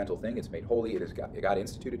sacramental thing? It's made holy, it got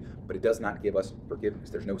instituted, but it does not give us forgiveness.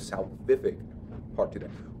 There's no salvific part to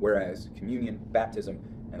them. Whereas communion, baptism,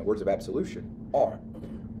 and the words of absolution are.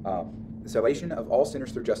 The salvation of all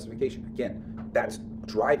sinners through justification. Again, that's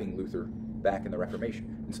driving Luther back in the Reformation.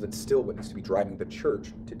 And so that's still what needs to be driving the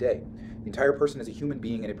church today. The entire person is a human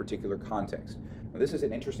being in a particular context. Now, this is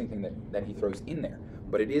an interesting thing that he throws in there,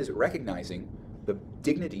 but it is recognizing the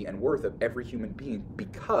dignity and worth of every human being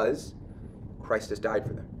because Christ has died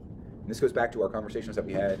for them. And this goes back to our conversations that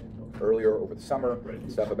we had earlier over the summer,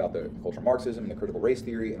 stuff about the cultural Marxism and the critical race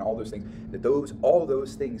theory and all those things, that all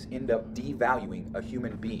those things end up devaluing a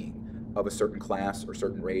human being of a certain class or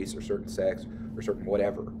certain race or certain sex or certain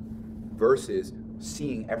whatever, versus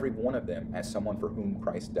seeing every one of them as someone for whom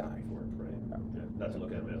Christ died. Not to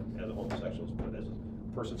look at them as a homosexual, but as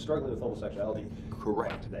a person struggling with homosexuality.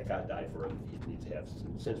 Correct. That God died for him. He needs to have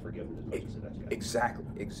sins forgiven as much as the next guy.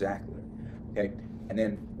 Exactly. Okay. And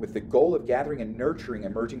then with the goal of gathering and nurturing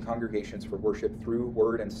emerging congregations for worship through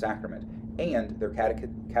word and sacrament, and their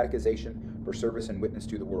catechization for service and witness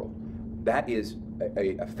to the world. That is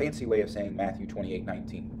a fancy way of saying Matthew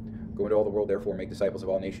 28:19. Go into all the world, therefore, make disciples of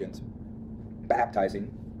all nations,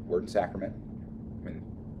 baptizing, word and sacrament,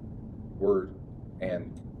 word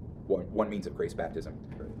and one means of grace, baptism.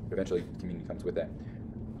 Eventually, communion comes with that.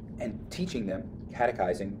 And teaching them,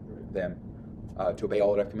 catechizing them to obey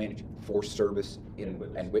all that I've commanded you for service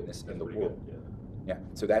and witness in the world. Yeah.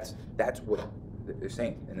 So that's what they're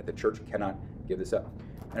saying, and that the church cannot give this up.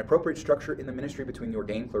 An appropriate structure in the ministry between the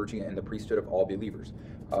ordained clergy and the priesthood of all believers.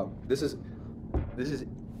 This is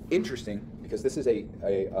interesting because this is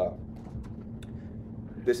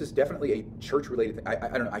this is definitely a church-related thing. I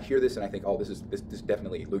don't know. I hear this and I think, oh, this is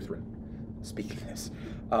definitely Lutheran speaking this,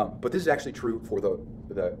 but this is actually true for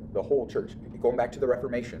the whole church. Going back to the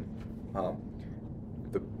Reformation,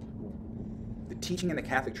 the teaching in the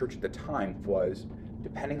Catholic Church at the time was,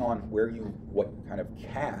 depending on what kind of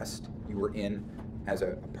caste you were in as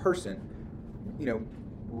a person,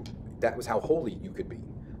 that was how holy you could be.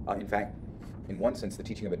 In fact, in one sense, the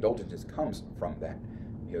teaching of indulgences comes from that,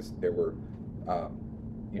 because there were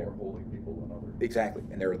more holy people than others. Exactly,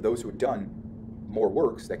 and there are those who had done more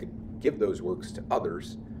works that could give those works to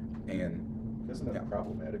others, and isn't it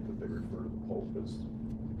problematic that they refer to the Pope as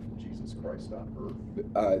Jesus Christ on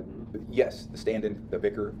earth? Yes, the stand-in, the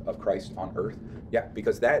vicar of Christ on earth. Yeah,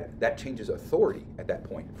 because that changes authority at that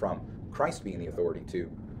point from Christ being the authority to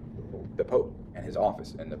the Pope and his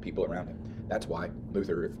office and the people around him. That's why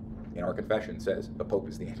Luther, in our confession, says the Pope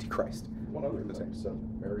is the Antichrist. One other thing, said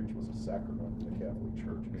marriage was a sacrament in the Catholic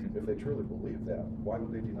Church. Mm-hmm. If they truly believe that, why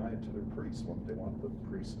would they deny it to their priests? Wouldn't they want the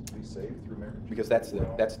priests to be saved through marriage? Because that's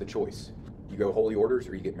the choice. You go holy orders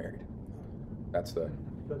or you get married. That's the...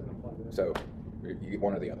 So, You get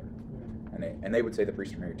one or the other. And they would say the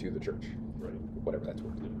priests are married to the church, Right. whatever that's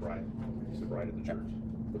worth. The bride, he's the bride of the Yeah. church.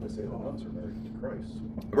 But they say the nuns are married to Christ.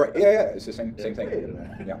 Right? Yeah. It's the same thing.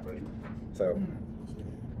 Yeah. Right. So,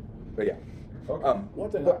 but yeah. Okay. One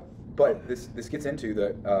thing But this gets into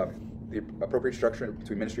the appropriate structure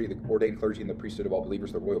between ministry, the ordained clergy, and the priesthood of all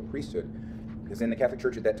believers, the royal priesthood. Because in the Catholic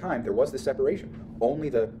Church at that time, there was this separation. Only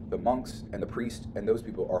the monks and the priests and those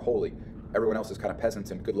people are holy. Everyone else is kind of peasants,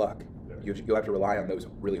 and good luck. You'll have to rely on those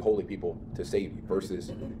really holy people to save you.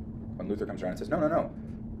 Versus when Luther comes around and says, no,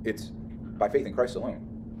 it's by faith in Christ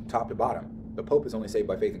alone, top to bottom. The Pope is only saved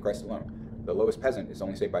by faith in Christ alone. The lowest peasant is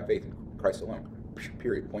only saved by faith in Christ alone.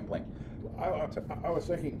 Period. Point blank. I was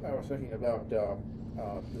thinking about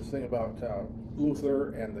this thing about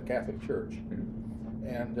Luther and the Catholic Church,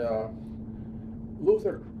 and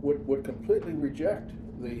Luther would completely reject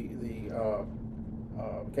the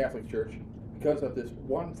Catholic Church because of this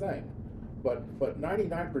one thing, but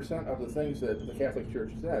 99% of the things that the Catholic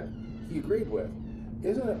Church said, he agreed with.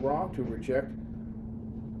 Isn't it wrong to reject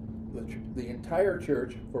the entire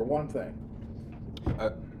church for one thing?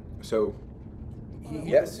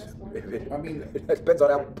 Yes. I mean, it depends on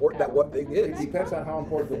how important that one thing it is. depends on how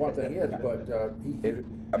important the one thing is, but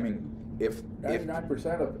If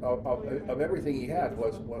 99% of everything he had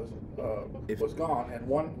was gone, and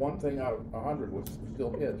one thing out of 100 was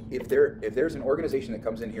still his. if there's an organization that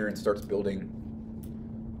comes in here and starts building,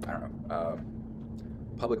 I don't know,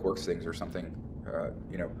 public works things or something,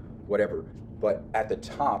 whatever, but at the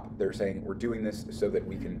top they're saying we're doing this so that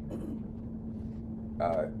we can.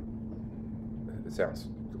 This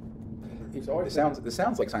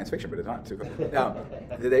sounds like science fiction, but it's not.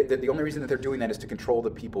 The only reason that they're doing that is to control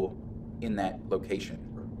the people in that location.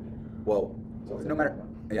 Well, no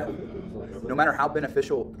matter how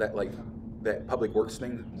beneficial that public works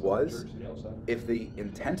thing was, if the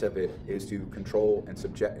intent of it is to control and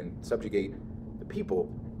subjugate the people,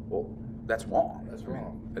 well, that's wrong. That's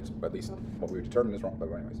wrong. That's at least what we've determined is wrong.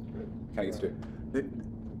 But anyways, kind of gets to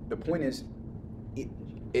it. The point is.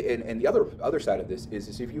 And the other side of this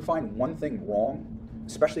is if you find one thing wrong,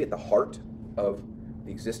 especially at the heart of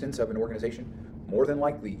the existence of an organization, more than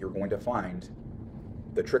likely you're going to find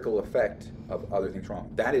the trickle effect of other things wrong.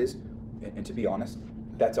 That is, and to be honest,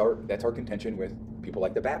 that's our contention with people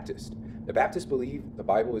like the Baptists. The Baptists believe the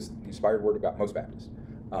Bible is the inspired word about most Baptists.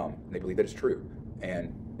 They believe that it's true,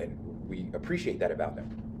 and we appreciate that about them.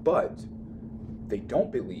 But they don't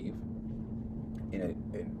believe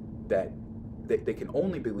that. They can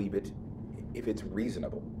only believe it if it's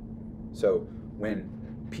reasonable. So when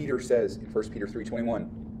Peter says in 1 Peter 3:21,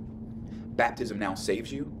 baptism now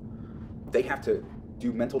saves you, they have to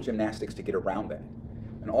do mental gymnastics to get around that.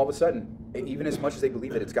 And all of a sudden, even as much as they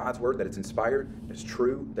believe that it's God's word, that it's inspired, that it's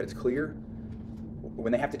true, that it's clear,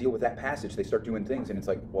 when they have to deal with that passage, they start doing things, and it's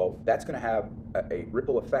like, well, that's going to have a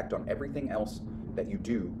ripple effect on everything else that you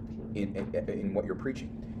do in what you're preaching.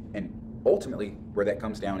 And ultimately, where that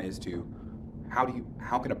comes down is to how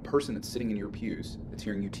can a person that's sitting in your pews, that's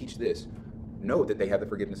hearing you teach this, know that they have the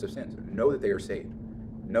forgiveness of sins, know that they are saved,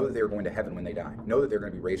 know that they are going to heaven when they die, know that they're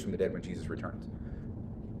going to be raised from the dead when Jesus returns?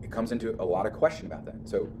 It comes into a lot of question about that.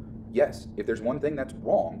 So yes, if there's one thing that's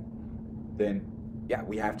wrong, then yeah,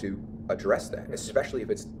 we have to address that, especially if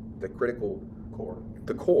it's the critical core,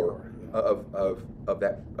 of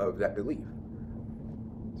that belief.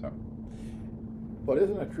 So, but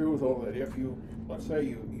isn't it true though that if you, let's say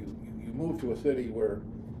you move to a city where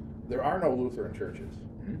there are no Lutheran churches,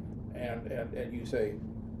 mm-hmm. and you say,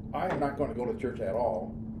 I am not going to go to church at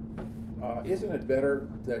all, isn't it better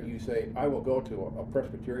that you say, I will go to a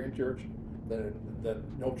Presbyterian church than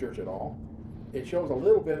no church at all? It shows a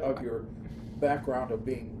little bit of your background of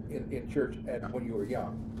being in church when you were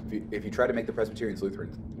young. If you try to make the Presbyterians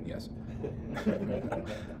Lutherans, yes.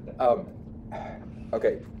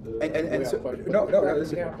 Okay, and so no.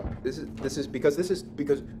 This is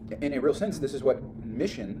because in a real sense this is what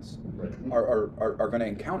missions are going to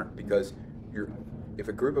encounter, because if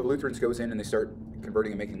a group of Lutherans goes in and they start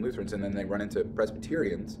converting and making Lutherans, and then they run into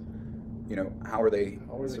Presbyterians, how are they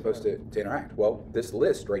supposed to interact? Well, this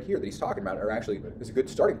list right here that he's talking about is a good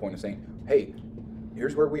starting point of saying, hey,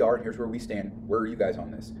 here's where we are and here's where we stand. Where are you guys on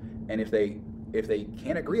this? And if they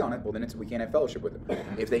can't agree on it, well, then we can't have fellowship with them.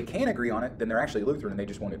 If they can agree on it, then they're actually Lutheran and they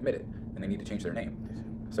just won't admit it, and they need to change their name.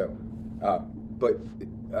 So, but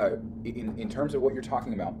in terms of what you're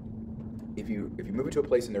talking about, if you move into a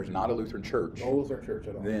place and there's not a Lutheran church, no Lutheran church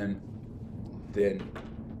at all, then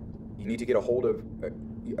you need to get a hold of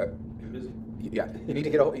you need to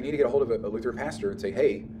get a hold of a Lutheran pastor and say,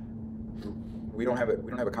 hey, we don't have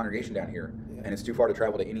a congregation down here, and it's too far to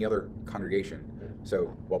travel to any other congregation.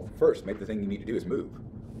 So, well, first, maybe the thing you need to do is move.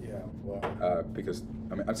 Yeah, well, Because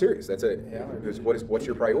I mean, I'm serious. That's a Yeah. because what's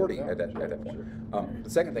your priority at that point? The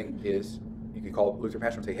second thing is you could call Lutheran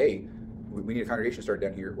pastor and say, hey, we need a congregation started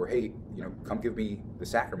down here, or hey, come give me the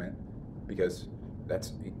sacrament, because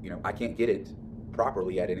that's I can't get it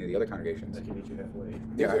properly at any of the other congregations. I can meet you halfway.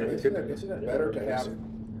 Yeah, isn't it better to have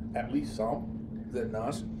at least some than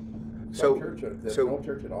none? So- There's so- no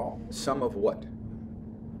church at all? Some of what?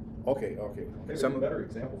 Okay. Maybe Some- a better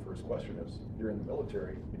example for his question is, you're in the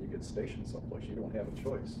military and you get stationed someplace, you don't have a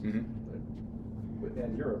choice. Mhm.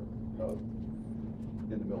 And you're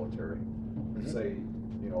in the military, say,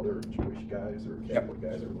 they're Jewish guys or Catholic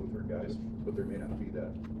guys or Lutheran guys, but there may not be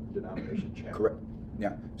that denomination chapel. Correct.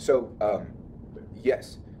 Yeah. So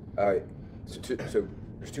yes. So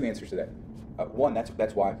there's two answers to that. One,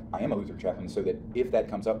 that's why I am a Lutheran chaplain, so that if that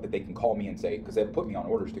comes up, that they can call me and say, because they've put me on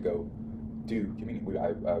orders to go do community.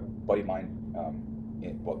 A buddy of mine,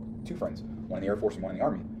 two friends, one in the Air Force and one in the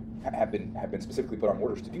Army, have been specifically put on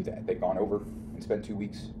orders to do that. They've gone over and spent 2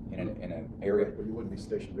 weeks in an area. Right, but you wouldn't be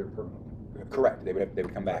stationed there permanently. Correct. They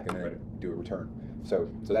would come back and then they'd do a return. So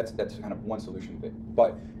that's kind of one solution.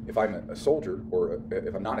 But if I'm a soldier, or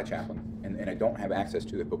if I'm not a chaplain and I don't have access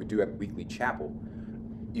to it, but we do have a weekly chapel,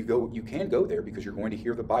 you can go there because you're going to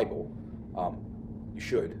hear the Bible. You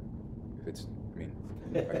should, if it's. I mean,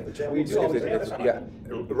 We do always have the Bible. yeah,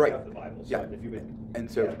 You right. have the Bible, so Yeah. if you've been And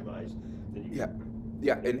so- catechized, then you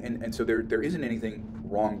Yeah, and so there isn't anything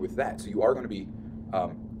wrong with that. So you are going to be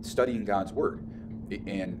studying God's Word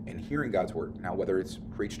and hearing God's Word. Now, whether it's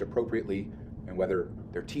preached appropriately and whether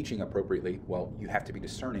they're teaching appropriately, well, you have to be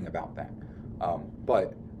discerning about that.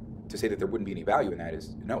 But to say that there wouldn't be any value in that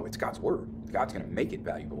is, no, it's God's Word. God's going to make it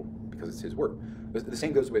valuable because it's His Word. The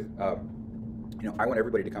same goes with, I want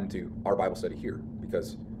everybody to come to our Bible study here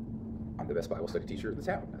because I'm the best Bible study teacher in the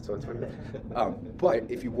town. That's what it is. But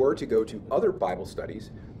if you were to go to other Bible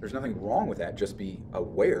studies, there's nothing wrong with that. Just be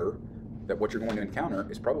aware that what you're going to encounter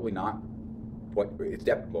is probably not what it's.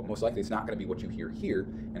 Well, most likely it's not going to be what you hear here,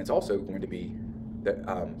 and it's also going to be that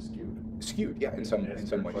skewed. Yeah, in some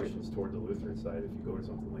way. Questions toward the Lutheran side. If you go to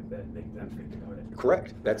something like that, make them think about it.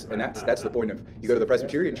 Correct. That's the point of you go to the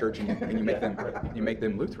Presbyterian church and you make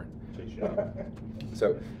them Lutheran.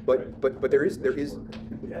 So, but there is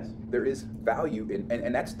Yes. there is value in,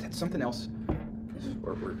 and that's something else.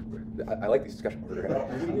 I like these discussions.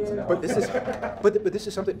 But this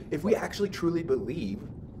is something. If we actually truly believe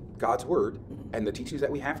God's Word and the teachings that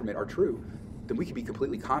we have from it are true, then we can be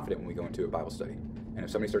completely confident when we go into a Bible study. And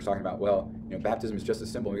if somebody starts talking about, baptism is just as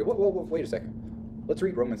simple, and we go, whoa, wait a second. Let's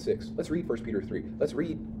read Romans 6. Let's read 1 Peter 3. Let's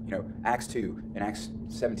read, Acts 2 and Acts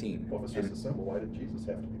 17. Well, if it's just a symbol, why did Jesus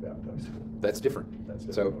have to be baptized? That's different. That's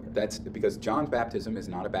different, So okay. that's because John's baptism is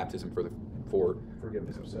not a baptism for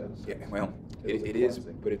Forgiveness of sins. yeah, well, It was a it is,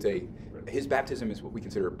 cleansing. but his baptism is what we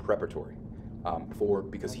consider preparatory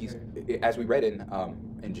because he's, as we read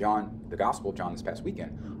in John, the Gospel of John this past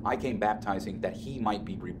weekend, I came baptizing that he might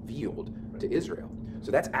be revealed to Israel.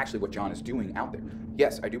 So that's actually what John is doing out there.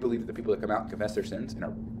 Yes, I do believe that the people that come out and confess their sins and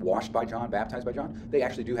are washed by John, baptized by John, they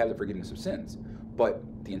actually do have the forgiveness of sins. But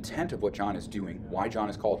the intent of what John is doing, why John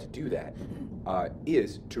is called to do that,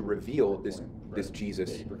 is to reveal this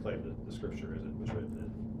Jesus. Yeah, you proclaim the scripture as it was written.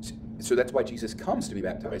 So that's why Jesus comes to be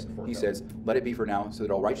baptized. He says, let it be for now so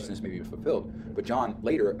that all righteousness may be fulfilled. But John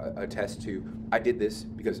later attests to, I did this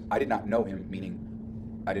because I did not know him, meaning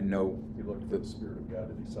I didn't know. He looked for the Spirit of God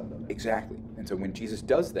to descend on him. Exactly. And so when Jesus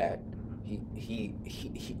does that,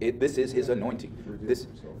 this is his anointing. This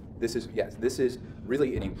is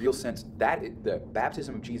really, in a real sense, the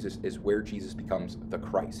baptism of Jesus is where Jesus becomes the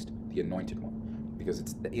Christ, the anointed one. Because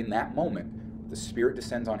it's in that moment, the Spirit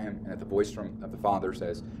descends on him, and the voice of the Father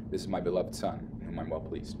says, "This is my beloved Son, in whom I'm well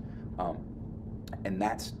pleased." And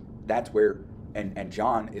that's where, and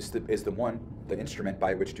John is the one, the instrument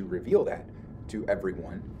by which to reveal that to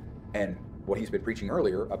everyone. And what he's been preaching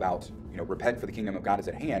earlier about, repent for the kingdom of God is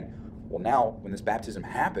at hand. Well, now when this baptism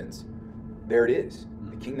happens, there it is.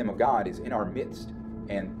 The kingdom of God is in our midst,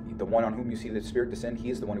 and the one on whom you see the Spirit descend, he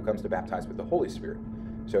is the one who comes to baptize with the Holy Spirit.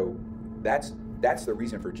 So that's the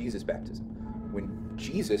reason for Jesus' baptism. When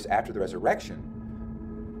Jesus, after the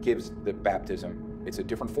resurrection, gives the baptism, it's a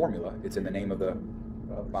different formula. It's in the name of the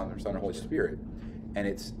Father, Son, and Holy Spirit, and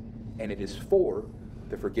it is for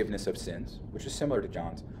the forgiveness of sins, which is similar to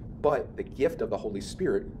John's, but the gift of the Holy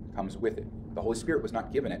Spirit comes with it. The Holy Spirit was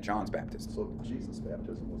not given at John's baptism. So Jesus'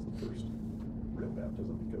 baptism was the first real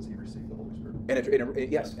baptism because he received the Holy Spirit.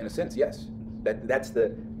 Yes, in a sense, yes.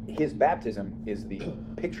 His baptism is the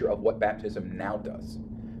picture of what baptism now does.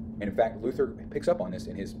 And in fact, Luther picks up on this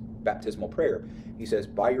in his baptismal prayer. He says,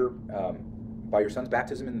 by your by your son's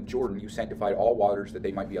baptism in the Jordan, you sanctified all waters that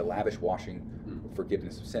they might be a lavish washing of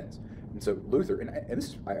forgiveness of sins. And so Luther, and this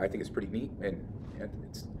is, I think is pretty neat, and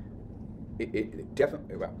it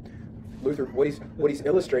definitely, well, Luther, what he's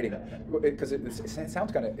illustrating, because it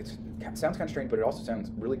sounds kind of strange, but it also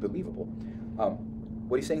sounds really believable.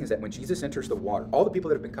 What he's saying is that when Jesus enters the water, all the people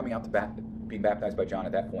that have been coming out to being baptized by John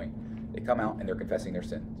at that point, they come out and they're confessing their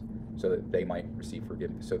sins so that they might receive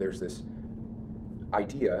forgiveness. So there's this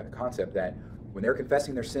concept that when they're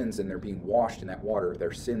confessing their sins and they're being washed in that water,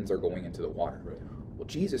 their sins are going into the water. Right. Well,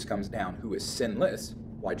 Jesus comes down, who is sinless,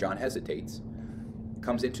 why John hesitates,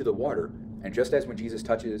 comes into the water, and just as when Jesus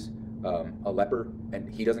touches a leper, and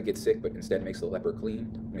he doesn't get sick, but instead makes the leper clean.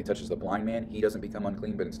 When he touches the blind man, he doesn't become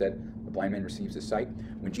unclean, but instead the blind man receives his sight.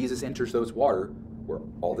 When Jesus enters those water, where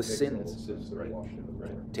all the sins,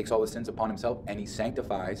 takes all the sins upon himself, and he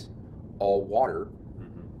sanctifies all water,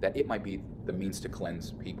 that it might be the means to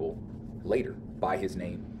cleanse people later by his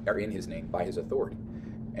name, or in his name, by his authority.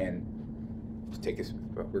 And to take this,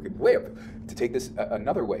 we're getting way up, to take this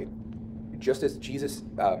another way, just as Jesus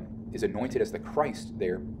is anointed as the Christ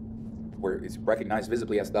there, where it's recognized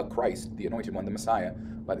visibly as the Christ, the anointed one, the Messiah,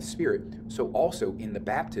 by the Spirit, so also in the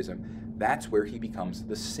baptism, that's where he becomes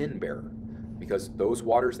the sin bearer. Because those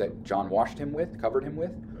waters that John washed him with, covered him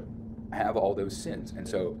with, have all those sins. And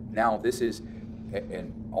so now this is,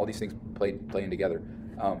 and all these things playing together,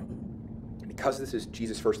 because this is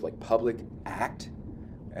Jesus' first public act,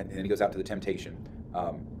 and then he goes out to the temptation,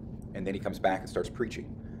 and then he comes back and starts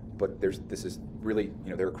preaching. But this is really,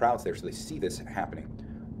 there are crowds there, so they see this happening.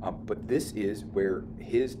 But this is where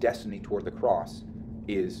his destiny toward the cross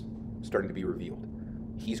is starting to be revealed.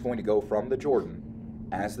 He's going to go from the Jordan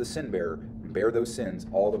as the sin bearer and bear those sins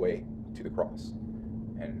all the way to the cross.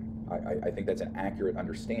 And I think that's an accurate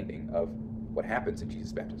understanding of what happens in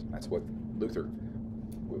Jesus' baptism. That's what Luther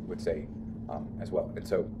would say as well. And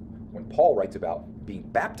so when Paul writes about being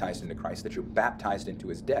baptized into Christ, that you're baptized into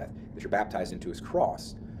his death, that you're baptized into his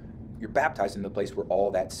cross, you're baptized in the place where all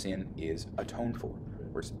that sin is atoned for,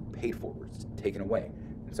 where it's paid for, where it's taken away.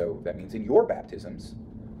 And so that means in your baptisms,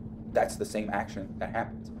 that's the same action that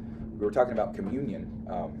happens. We were talking about communion,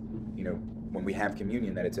 when we have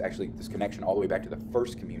communion, that it's actually this connection all the way back to the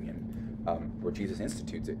first communion, where Jesus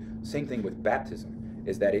institutes it. Same thing with baptism,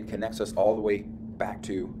 is that it connects us all the way back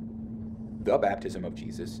to the baptism of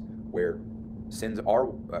Jesus, where sins are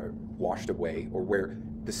washed away, or where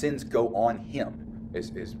the sins go on him,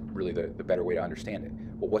 is really the better way to understand it.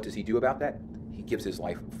 Well, what does he do about that? He gives his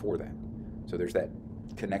life for that. So there's that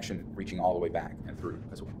connection reaching all the way back and through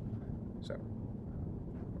as well. So,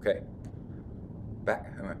 okay.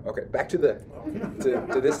 Back to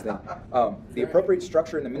this thing. The appropriate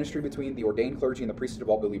structure in the ministry between the ordained clergy and the priesthood of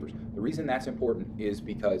all believers. The reason that's important is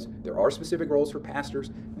because there are specific roles for pastors,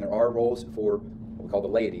 and there are roles for what we call the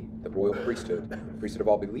laity, the royal priesthood, the priesthood of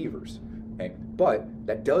all believers. Okay? But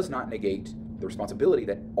that does not negate the responsibility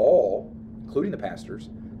that all, including the pastors,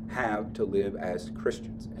 have to live as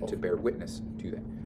Christians and to bear witness to that.